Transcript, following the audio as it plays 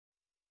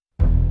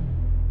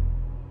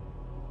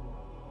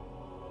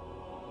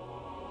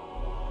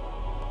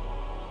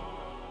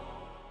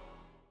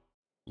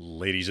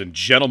Ladies and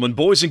gentlemen,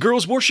 boys and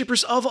girls,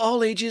 worshippers of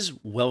all ages,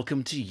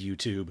 welcome to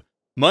YouTube.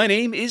 My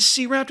name is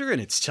SeaRaptor, and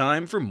it's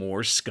time for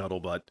more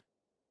Scuttlebutt.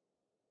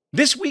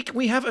 This week,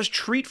 we have a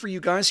treat for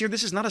you guys here.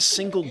 This is not a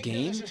single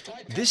game.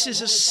 This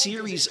is a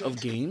series of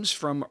games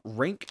from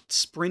Ranked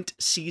Sprint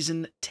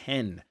Season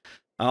 10.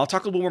 I'll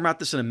talk a little more about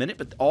this in a minute,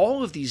 but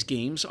all of these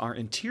games are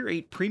in Tier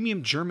 8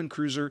 Premium German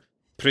Cruiser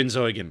Prinz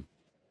Eugen.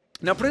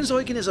 Now, Prinz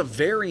Eugen is a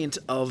variant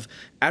of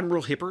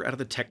Admiral Hipper out of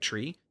the tech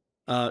tree.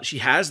 She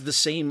has the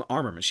same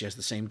armament. She has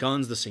the same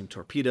guns, the same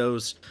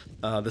torpedoes,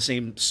 the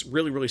same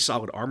really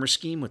solid armor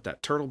scheme with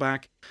that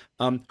turtleback.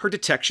 Her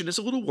detection is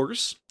a little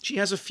worse. She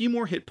has a few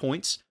more hit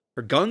points.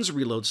 Her guns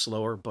reload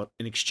slower, but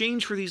in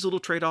exchange for these little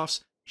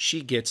trade-offs,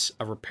 she gets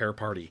a repair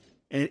party.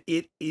 And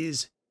it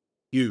is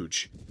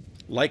huge.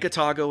 Like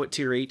Atago at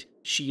Tier 8,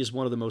 she is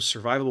one of the most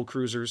survivable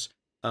cruisers.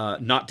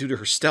 Not due to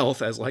her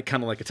stealth, as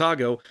kind of like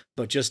Atago,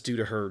 but just due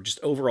to her just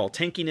overall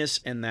tankiness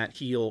and that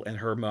heal and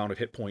her amount of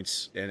hit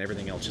points and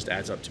everything else just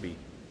adds up to be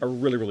a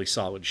really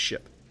solid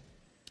ship.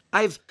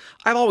 I've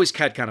always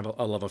had kind of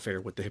a love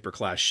affair with the Hipper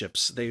class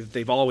ships.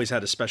 They've always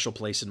had a special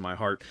place in my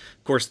heart.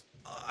 Of course,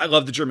 I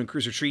love the German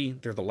cruiser tree.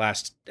 They're the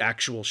last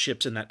actual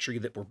ships in that tree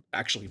that were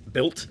actually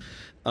built.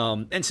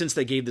 And since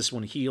they gave this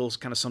one heals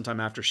kind of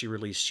sometime after she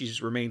released,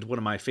 she's remained one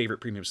of my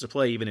favorite premiums to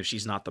play, even if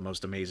she's not the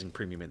most amazing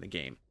premium in the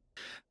game.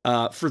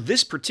 For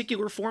this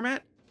particular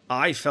format,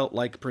 I felt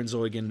like Prinz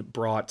Eugen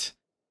brought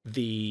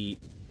the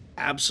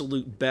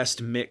absolute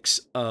best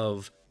mix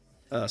of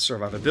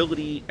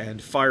survivability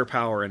and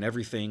firepower and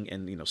everything,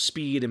 and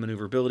speed and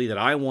maneuverability that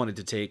I wanted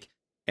to take.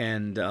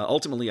 And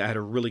ultimately, I had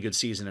a really good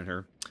season in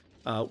her.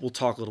 We'll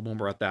talk a little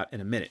more about that in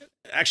a minute.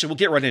 Actually, we'll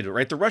get right into it.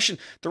 Right, the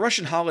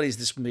Russian holidays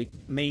this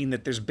mean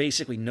that there's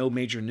basically no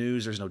major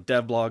news. There's no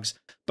dev blogs,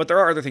 but there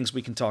are other things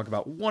we can talk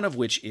about. One of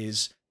which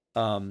is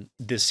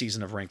this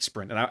season of Ranked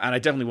Sprint. And I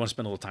definitely want to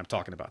spend a little time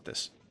talking about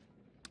this.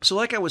 So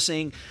like I was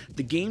saying,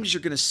 the games you're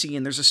going to see,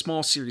 and there's a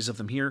small series of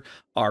them here,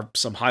 are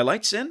some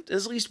highlights and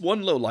at least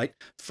one lowlight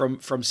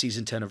from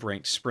Season 10 of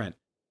Ranked Sprint.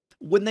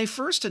 When they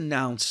first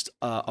announced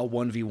a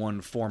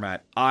 1v1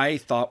 format, I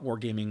thought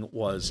Wargaming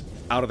was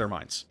out of their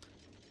minds.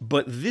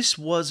 But this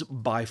was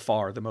by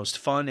far the most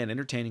fun and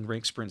entertaining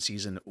Ranked Sprint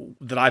season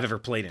that I've ever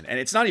played in. And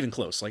it's not even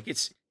close. Like,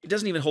 it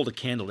doesn't even hold a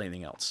candle to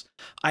anything else.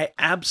 I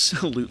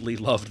absolutely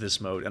loved this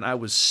mode, and I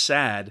was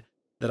sad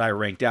that I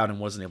ranked out and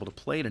wasn't able to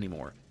play it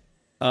anymore.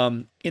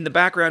 In the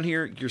background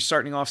here, you're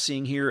starting off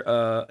seeing here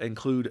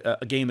include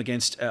a game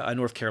against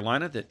North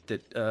Carolina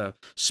that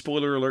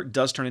spoiler alert,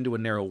 does turn into a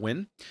narrow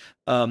win.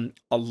 A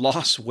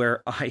loss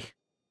where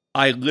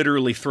I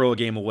literally throw a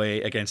game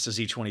away against a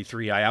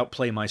Z23. I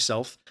outplay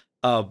myself.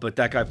 But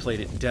that guy played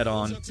it dead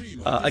on.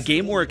 A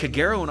game where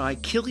Kagero and I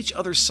kill each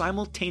other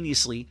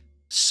simultaneously,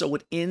 so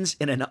it ends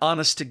in an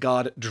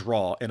honest-to-God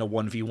draw in a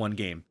 1v1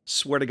 game.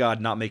 Swear to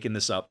God, not making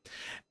this up.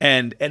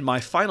 And my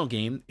final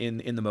game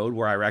in the mode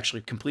where I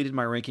actually completed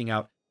my ranking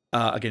out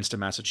against a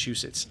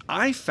Massachusetts.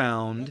 I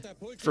found,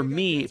 for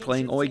me,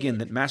 playing Eugen,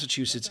 that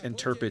Massachusetts and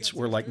Tirpitz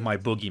were like my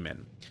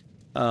boogeymen.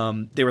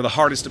 They were the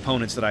hardest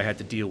opponents that I had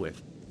to deal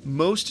with.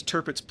 Most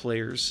Tirpitz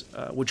players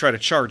would try to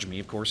charge me,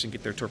 of course, and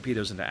get their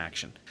torpedoes into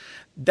action.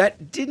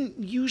 That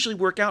didn't usually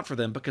work out for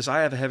them because I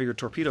have a heavier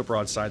torpedo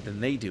broadside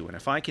than they do, and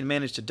if I can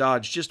manage to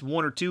dodge just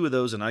one or two of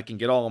those and I can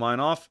get all of mine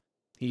off,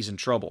 he's in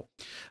trouble.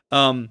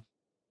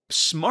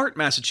 Smart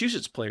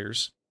Massachusetts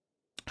players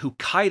who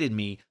kited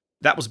me,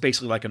 that was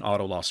basically like an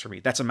auto loss for me.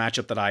 That's a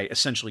matchup that I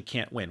essentially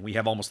can't win. We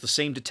have almost the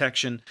same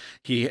detection.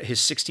 His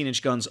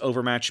 16-inch guns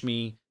overmatch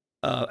me,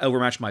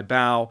 overmatch my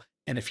bow.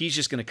 And if he's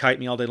just going to kite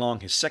me all day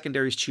long, his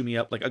secondaries chew me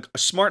up. Like a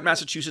smart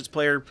Massachusetts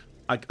player,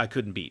 I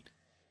couldn't beat.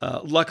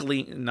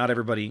 Luckily, not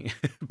everybody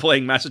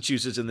playing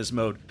Massachusetts in this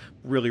mode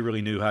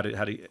really knew how to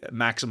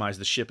maximize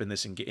the ship in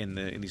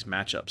these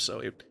matchups.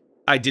 So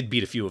I did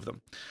beat a few of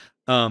them.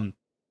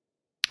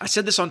 I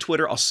said this on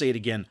Twitter. I'll say it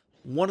again.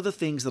 One of the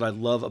things that I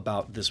love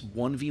about this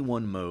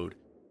 1v1 mode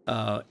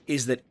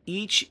is that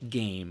each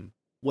game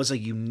was a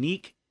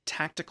unique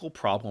tactical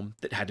problem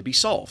that had to be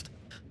solved.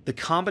 The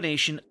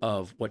combination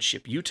of what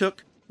ship you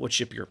took, what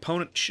ship your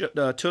opponent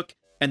took,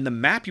 and the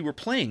map you were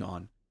playing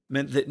on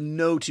meant that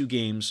no two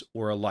games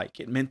were alike.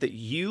 It meant that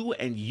you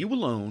and you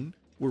alone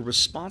were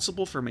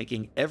responsible for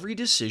making every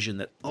decision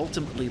that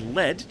ultimately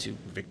led to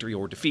victory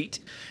or defeat,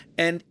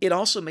 and it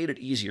also made it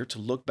easier to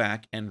look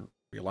back and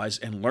realize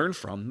and learn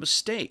from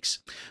mistakes.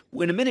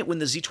 In a minute, when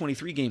the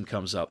Z23 game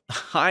comes up,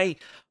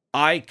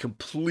 I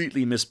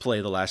completely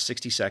misplay the last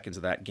 60 seconds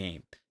of that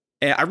game.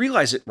 And I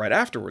realize it right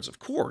afterwards, of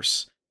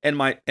course. And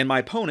my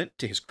opponent,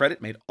 to his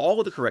credit, made all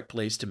of the correct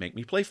plays to make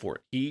me play for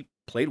it. He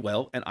played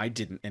well, and I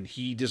didn't, and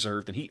he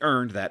deserved and he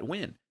earned that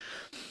win.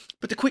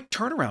 But the quick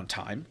turnaround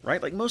time,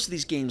 right? Like most of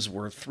these games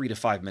were 3 to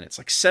 5 minutes.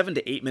 Like 7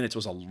 to 8 minutes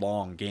was a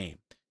long game.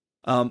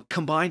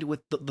 Combined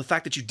with the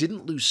fact that you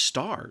didn't lose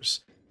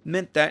stars,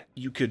 meant that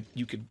you could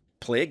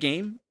play a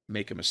game,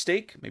 make a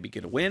mistake, maybe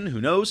get a win, who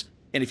knows?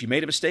 And if you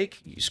made a mistake,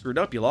 you screwed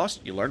up, you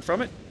lost, you learn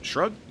from it,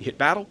 shrug, you hit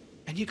battle,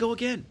 and you go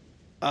again.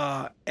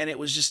 And it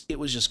was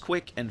just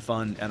quick and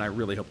fun, and I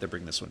really hope they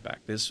bring this one back.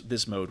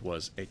 This mode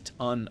was a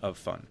ton of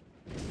fun.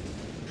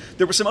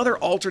 There were some other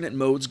alternate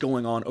modes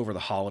going on over the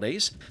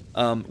holidays.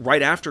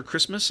 Right after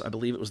Christmas, I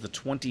believe it was the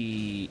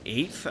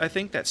 28th, I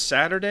think, that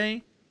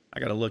Saturday. I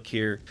gotta look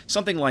here.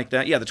 Something like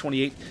that. Yeah, the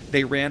 28th.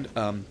 They ran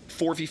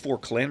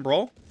 4v4 Clan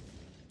Brawl.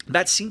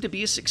 That seemed to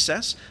be a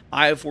success.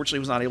 I, unfortunately,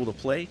 was not able to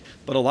play,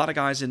 but a lot of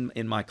guys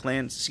in my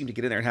clan seem to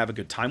get in there and have a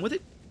good time with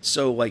it.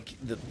 So, like,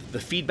 the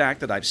feedback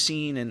that I've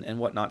seen and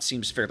whatnot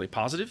seems fairly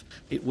positive.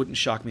 It wouldn't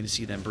shock me to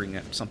see them bring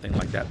something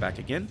like that back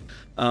again.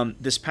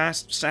 This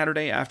past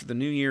Saturday, after the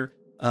New Year,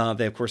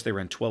 of course, they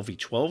ran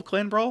 12v12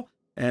 Clan Brawl,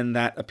 and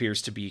that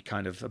appears to be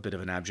kind of a bit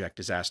of an abject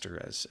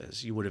disaster,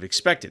 as you would have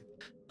expected.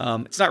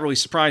 It's not really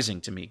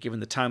surprising to me, given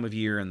the time of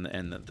year and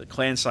the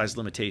clan size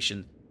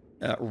limitation.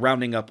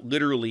 Rounding up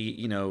literally,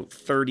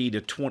 30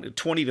 to 20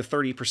 to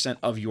 30%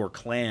 of your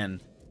clan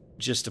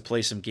just to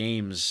play some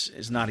games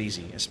is not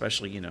easy,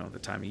 especially, the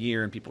time of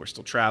year and people are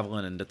still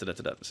traveling and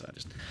da-da-da-da-da. So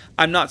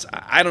I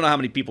don't know how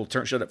many people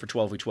showed up for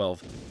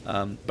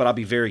 12v12, but I'll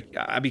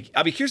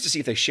be curious to see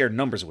if they share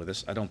numbers with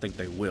us. I don't think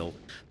they will,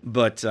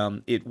 but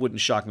it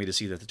wouldn't shock me to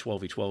see that the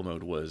 12v12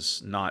 mode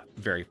was not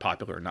very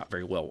popular, not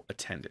very well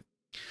attended.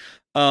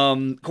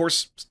 Of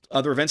course,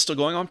 other events still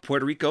going on.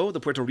 Puerto Rico, the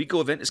Puerto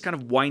Rico event is kind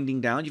of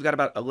winding down. You've got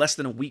about less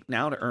than a week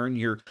now to earn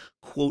your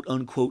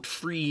quote-unquote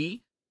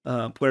free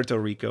Puerto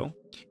Rico.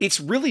 It's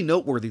really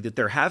noteworthy that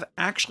there have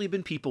actually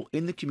been people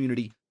in the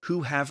community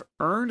who have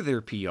earned their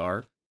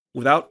PR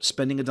without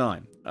spending a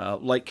dime,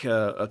 like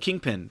a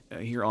Kingpin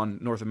here on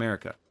North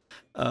America.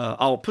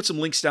 I'll put some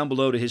links down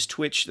below to his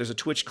Twitch. There's a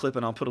Twitch clip,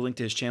 and I'll put a link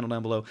to his channel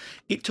down below.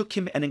 It took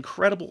him an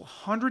incredible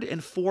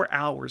 104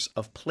 hours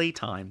of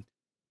playtime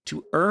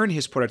to earn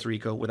his Puerto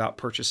Rico without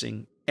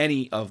purchasing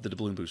any of the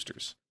doubloon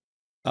boosters.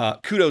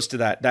 Kudos to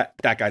that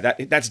guy.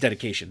 That's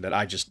dedication that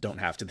I just don't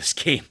have to this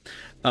game.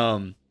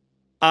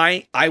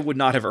 I would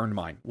not have earned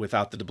mine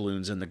without the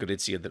doubloons and the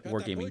Gorizia that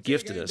Wargaming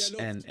gifted us,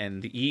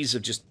 and the ease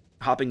of just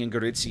hopping in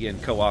Gorizia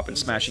and co-op and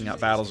smashing out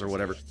battles or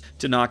whatever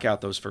to knock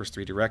out those first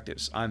 3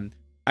 directives. I'm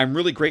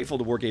really grateful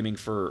to Wargaming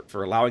for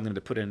allowing me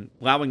to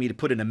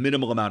put in a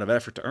minimal amount of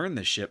effort to earn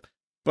this ship.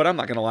 But I'm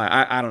not gonna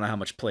lie, I don't know how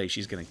much play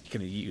she's gonna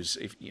use.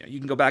 If you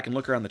can go back and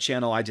look around the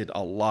channel, I did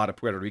a lot of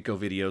Puerto Rico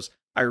videos.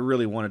 I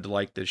really wanted to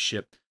like this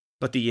ship,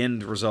 but the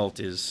end result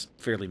is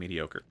fairly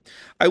mediocre.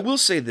 I will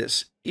say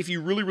this: if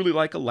you really, really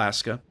like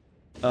Alaska,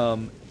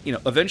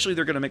 eventually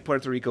they're gonna make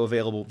Puerto Rico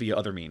available via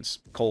other means,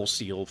 coal,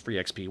 steel, free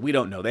XP. We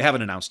don't know; they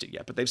haven't announced it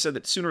yet, but they've said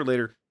that sooner or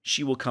later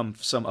she will come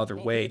some other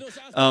way.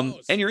 And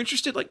you're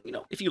interested,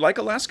 if you like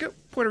Alaska,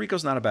 Puerto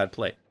Rico's not a bad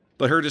play.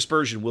 But her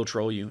dispersion will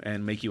troll you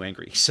and make you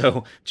angry.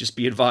 So just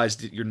be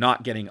advised that you're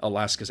not getting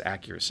Alaska's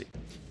accuracy.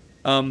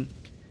 I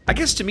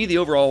guess to me, the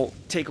overall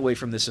takeaway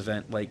from this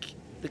event,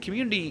 the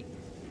community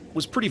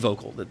was pretty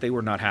vocal that they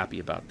were not happy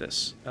about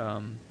this.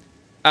 I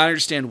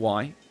understand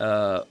why.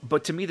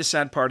 But to me, the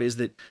sad part is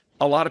that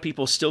a lot of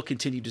people still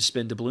continue to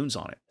spend doubloons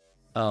on it.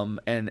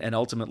 And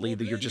ultimately,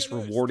 you're just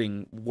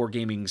rewarding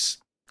Wargaming's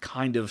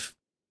kind of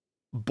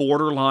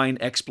borderline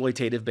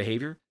exploitative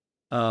behavior.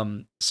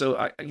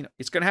 So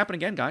it's going to happen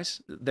again,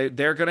 guys.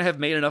 They're going to have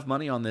made enough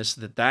money on this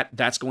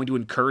that's going to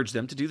encourage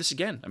them to do this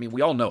again. I mean,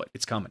 we all know it.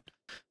 It's coming.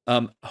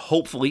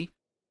 Hopefully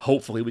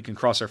we can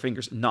cross our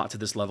fingers, not to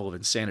this level of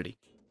insanity.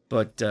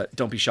 But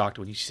don't be shocked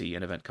when you see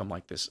an event come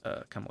like this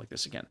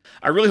again.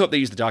 I really hope they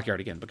use the dockyard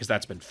again, because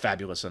that's been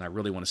fabulous, and I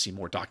really want to see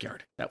more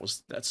dockyard.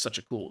 That's such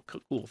a cool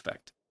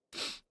effect.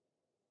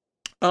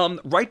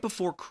 Right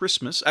before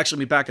Christmas, actually,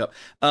 let me back up.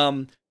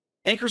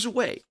 Anchors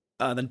Away.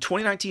 The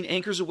 2019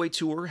 Anchors Away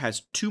tour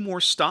has 2 more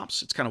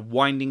stops. It's kind of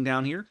winding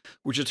down here.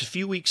 We're just a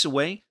few weeks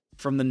away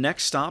from the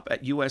next stop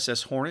at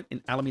USS Hornet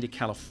in Alameda,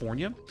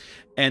 California.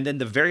 And then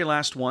the very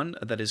last one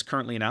that is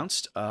currently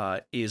announced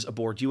is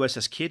aboard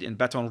USS Kidd in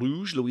Baton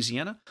Rouge,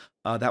 Louisiana.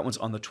 That one's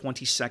on the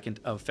 22nd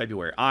of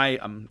February. I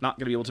am not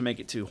going to be able to make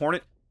it to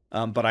Hornet,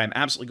 but I'm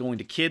absolutely going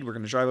to Kidd. We're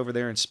going to drive over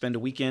there and spend a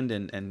weekend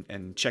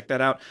and check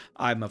that out.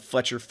 I'm a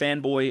Fletcher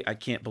fanboy. I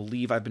can't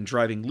believe I've been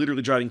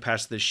literally driving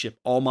past this ship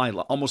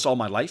almost all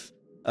my life.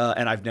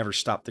 And I've never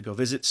stopped to go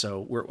visit,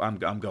 so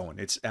I'm going.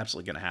 It's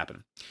absolutely going to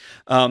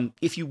happen.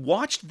 If you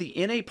watched the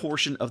NA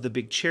portion of the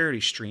big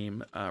charity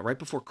stream right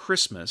before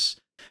Christmas,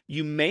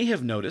 you may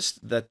have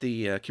noticed that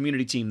the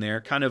community team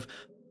there kind of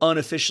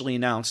unofficially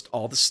announced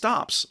all the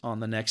stops on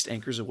the next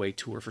Anchors Away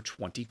tour for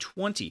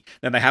 2020.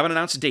 Now, they haven't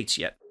announced dates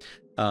yet,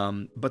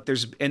 but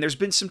there's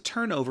been some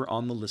turnover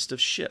on the list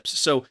of ships.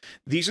 So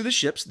these are the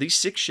ships. These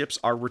 6 ships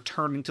are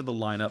returning to the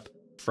lineup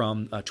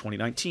from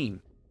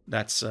 2019.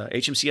 That's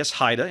HMCS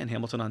Haida in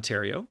Hamilton,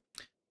 Ontario,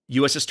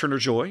 USS Turner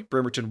Joy,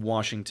 Bremerton,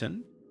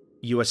 Washington,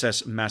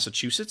 USS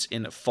Massachusetts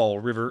in Fall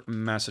River,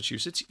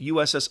 Massachusetts,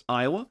 USS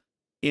Iowa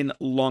in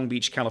Long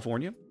Beach,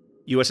 California,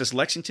 USS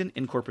Lexington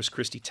in Corpus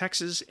Christi,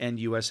 Texas, and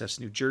USS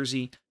New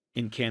Jersey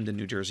in Camden,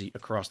 New Jersey,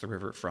 across the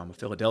river from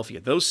Philadelphia.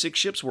 Those 6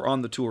 ships were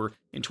on the tour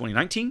in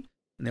 2019,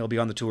 and they'll be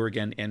on the tour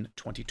again in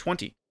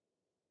 2020.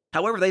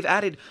 However, they've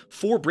added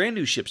 4 brand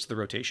new ships to the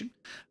rotation.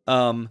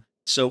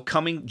 So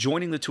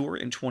joining the tour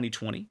in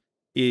 2020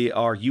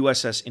 are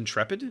USS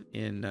Intrepid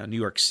in New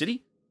York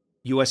City,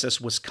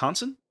 USS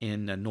Wisconsin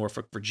in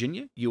Norfolk,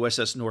 Virginia,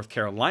 USS North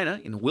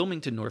Carolina in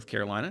Wilmington, North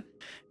Carolina,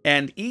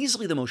 and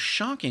easily the most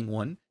shocking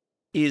one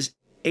is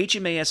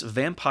HMAS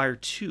Vampire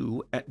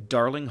 2 at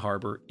Darling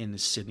Harbour in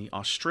Sydney,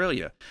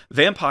 Australia.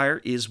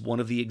 Vampire is one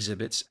of the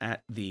exhibits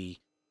at the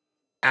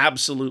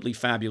absolutely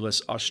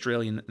fabulous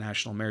Australian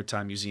National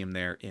Maritime Museum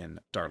there in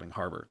Darling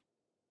Harbour.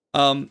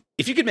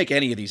 If you could make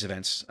any of these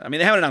events, I mean,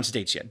 they haven't announced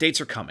dates yet. Dates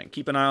are coming.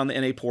 Keep an eye on the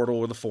NA portal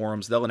or the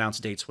forums. They'll announce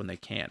dates when they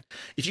can.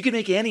 If you could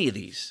make any of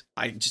these,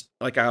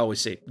 like I always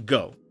say,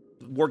 go.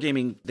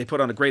 Wargaming, they put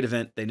on a great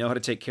event. They know how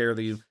to take care of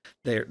you.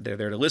 They're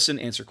there to listen,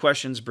 answer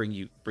questions, bring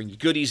you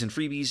goodies and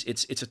freebies.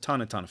 It's a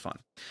ton of fun.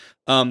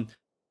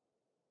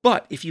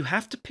 But if you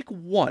have to pick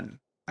one,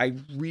 I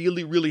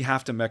really, really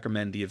have to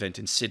recommend the event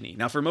in Sydney.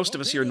 Now, for most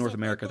of us here in North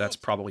America, that's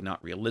probably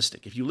not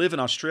realistic. If you live in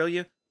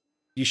Australia,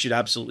 you should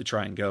absolutely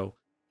try and go.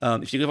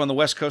 If you live on the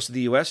west coast of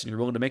the U.S. and you're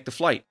willing to make the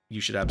flight,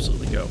 you should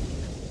absolutely go.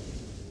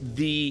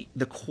 The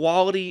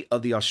quality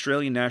of the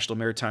Australian National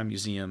Maritime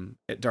Museum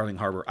at Darling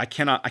Harbour, I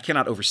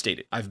cannot overstate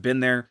it. I've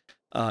been there.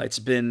 It's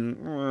been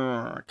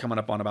coming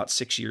up on about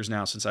 6 years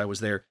now since I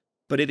was there,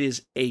 but it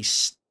is a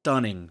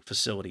stunning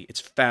facility. It's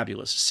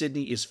fabulous.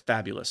 Sydney is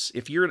fabulous.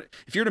 If you're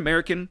an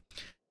American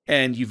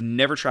and you've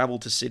never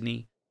traveled to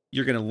Sydney,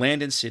 you're going to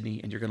land in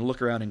Sydney and you're going to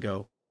look around and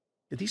go,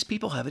 did these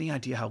people have any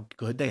idea how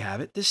good they have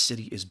it? This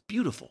city is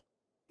beautiful.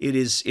 It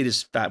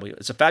is fabulous.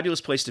 It's a fabulous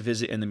place to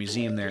visit, and the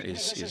museum there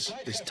is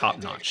top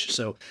notch.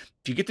 So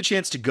if you get the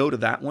chance to go to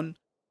that one,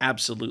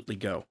 absolutely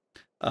go.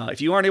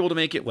 If you aren't able to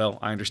make it, well,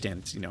 I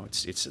understand.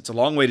 It's a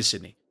long way to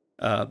Sydney,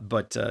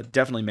 but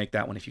definitely make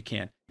that one if you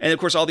can. And of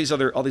course, all these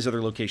other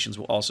locations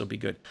will also be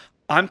good.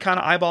 I'm kind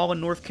of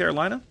eyeballing North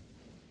Carolina.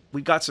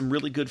 We've got some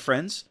really good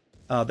friends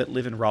that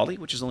live in Raleigh,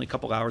 which is only a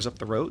couple hours up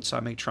the road, so I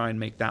may try and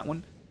make that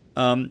one.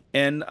 I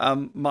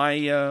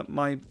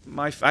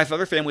have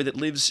other family that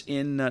lives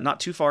in not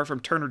too far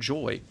from Turner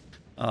Joy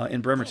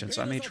in Bremerton,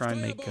 so I may try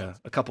and make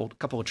a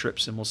couple of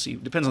trips, and we'll see.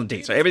 Depends on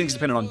dates. Everything's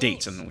dependent on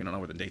dates, and we don't know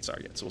where the dates are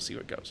yet, so we'll see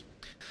where it goes.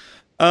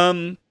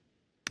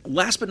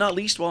 Last but not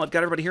least, while I've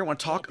got everybody here, I want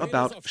to talk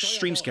about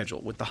stream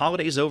schedule. With the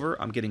holidays over,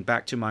 I'm getting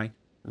back to my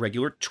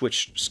regular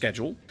Twitch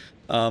schedule.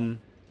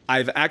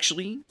 I've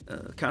actually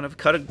kind of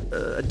cut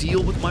a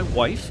deal with my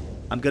wife.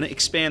 I'm going to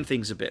expand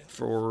things a bit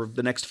for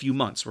the next few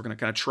months. We're going to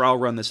kind of trial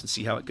run this and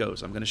see how it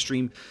goes. I'm going to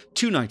stream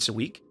 2 nights a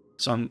week.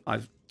 So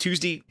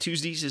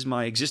Tuesdays is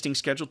my existing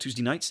schedule,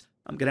 Tuesday nights.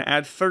 I'm going to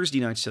add Thursday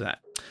nights to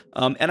that.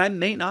 And I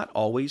may not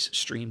always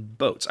stream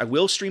boats. I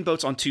will stream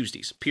boats on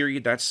Tuesdays,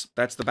 period. That's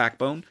the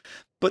backbone.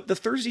 But the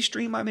Thursday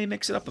stream, I may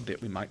mix it up a bit.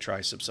 We might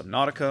try some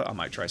Subnautica. I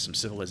might try some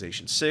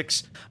Civilization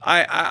 6.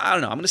 I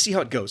don't know. I'm going to see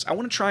how it goes. I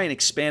want to try and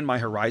expand my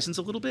horizons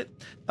a little bit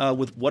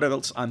with what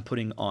else I'm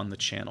putting on the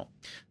channel.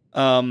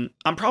 I'm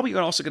probably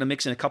also going to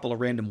mix in a couple of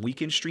random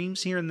weekend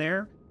streams here and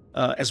there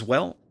as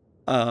well.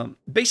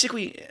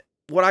 Basically,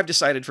 what I've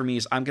decided for me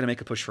is I'm going to make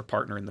a push for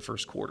partner in the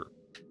first quarter.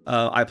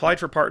 I applied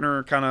for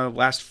partner kind of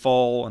last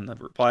fall, and the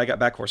reply I got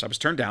back, of course, I was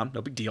turned down.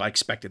 No big deal. I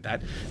expected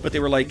that. But they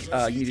were like,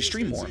 you need to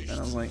stream more. And I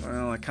was like,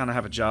 well, I kind of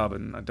have a job,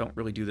 and I don't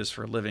really do this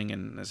for a living,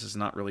 and this is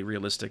not really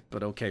realistic,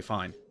 but okay,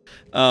 fine.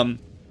 I'm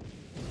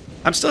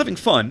still having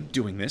fun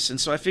doing this,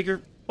 and so I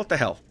figure, what the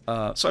hell?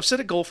 So I've set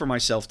a goal for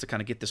myself to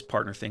kind of get this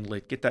partner thing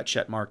lit, get that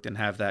check marked, and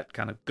have that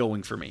kind of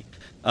going for me.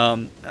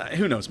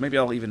 Who knows? Maybe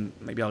I'll even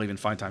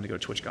find time to go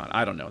to TwitchCon.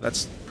 I don't know.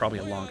 That's probably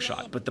a long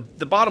shot. But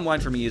the bottom line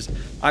for me is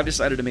I've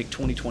decided to make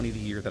 2020 the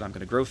year that I'm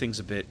going to grow things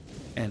a bit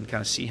and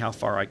kind of see how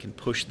far I can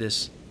push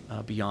this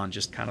beyond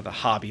just kind of the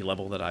hobby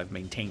level that I've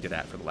maintained it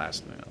at for the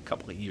last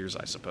couple of years,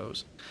 I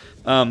suppose.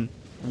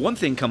 One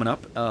thing coming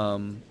up,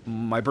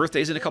 my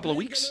birthday's in a couple of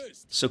weeks,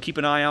 so keep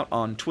an eye out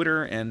on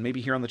Twitter and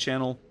maybe here on the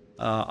channel.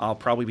 I'll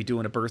probably be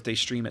doing a birthday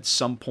stream at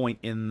some point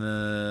in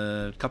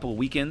the couple of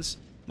weekends.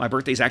 My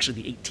birthday's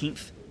actually the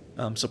 18th,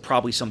 so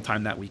probably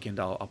sometime that weekend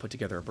I'll put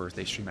together a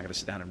birthday stream. I got to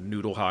sit down and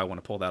noodle how I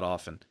want to pull that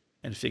off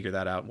and figure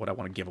that out, what I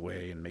want to give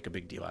away and make a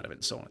big deal out of it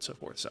and so on and so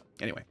forth. So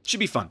anyway,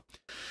 should be fun.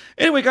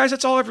 Anyway, guys,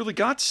 that's all I've really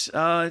got.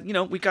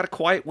 We've got a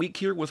quiet week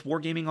here with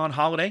Wargaming on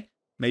holiday.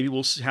 Maybe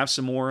we'll have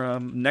some more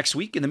next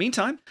week. In the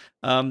meantime,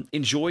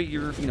 enjoy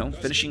your,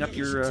 finishing up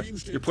your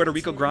Puerto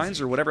Rico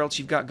grinds or whatever else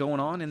you've got going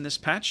on in this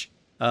patch.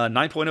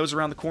 9.0 is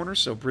around the corner,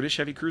 so British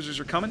heavy cruisers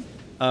are coming.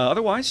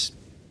 Otherwise,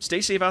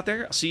 stay safe out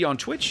there. I'll see you on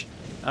Twitch.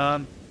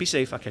 Be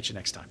safe. I'll catch you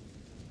next time.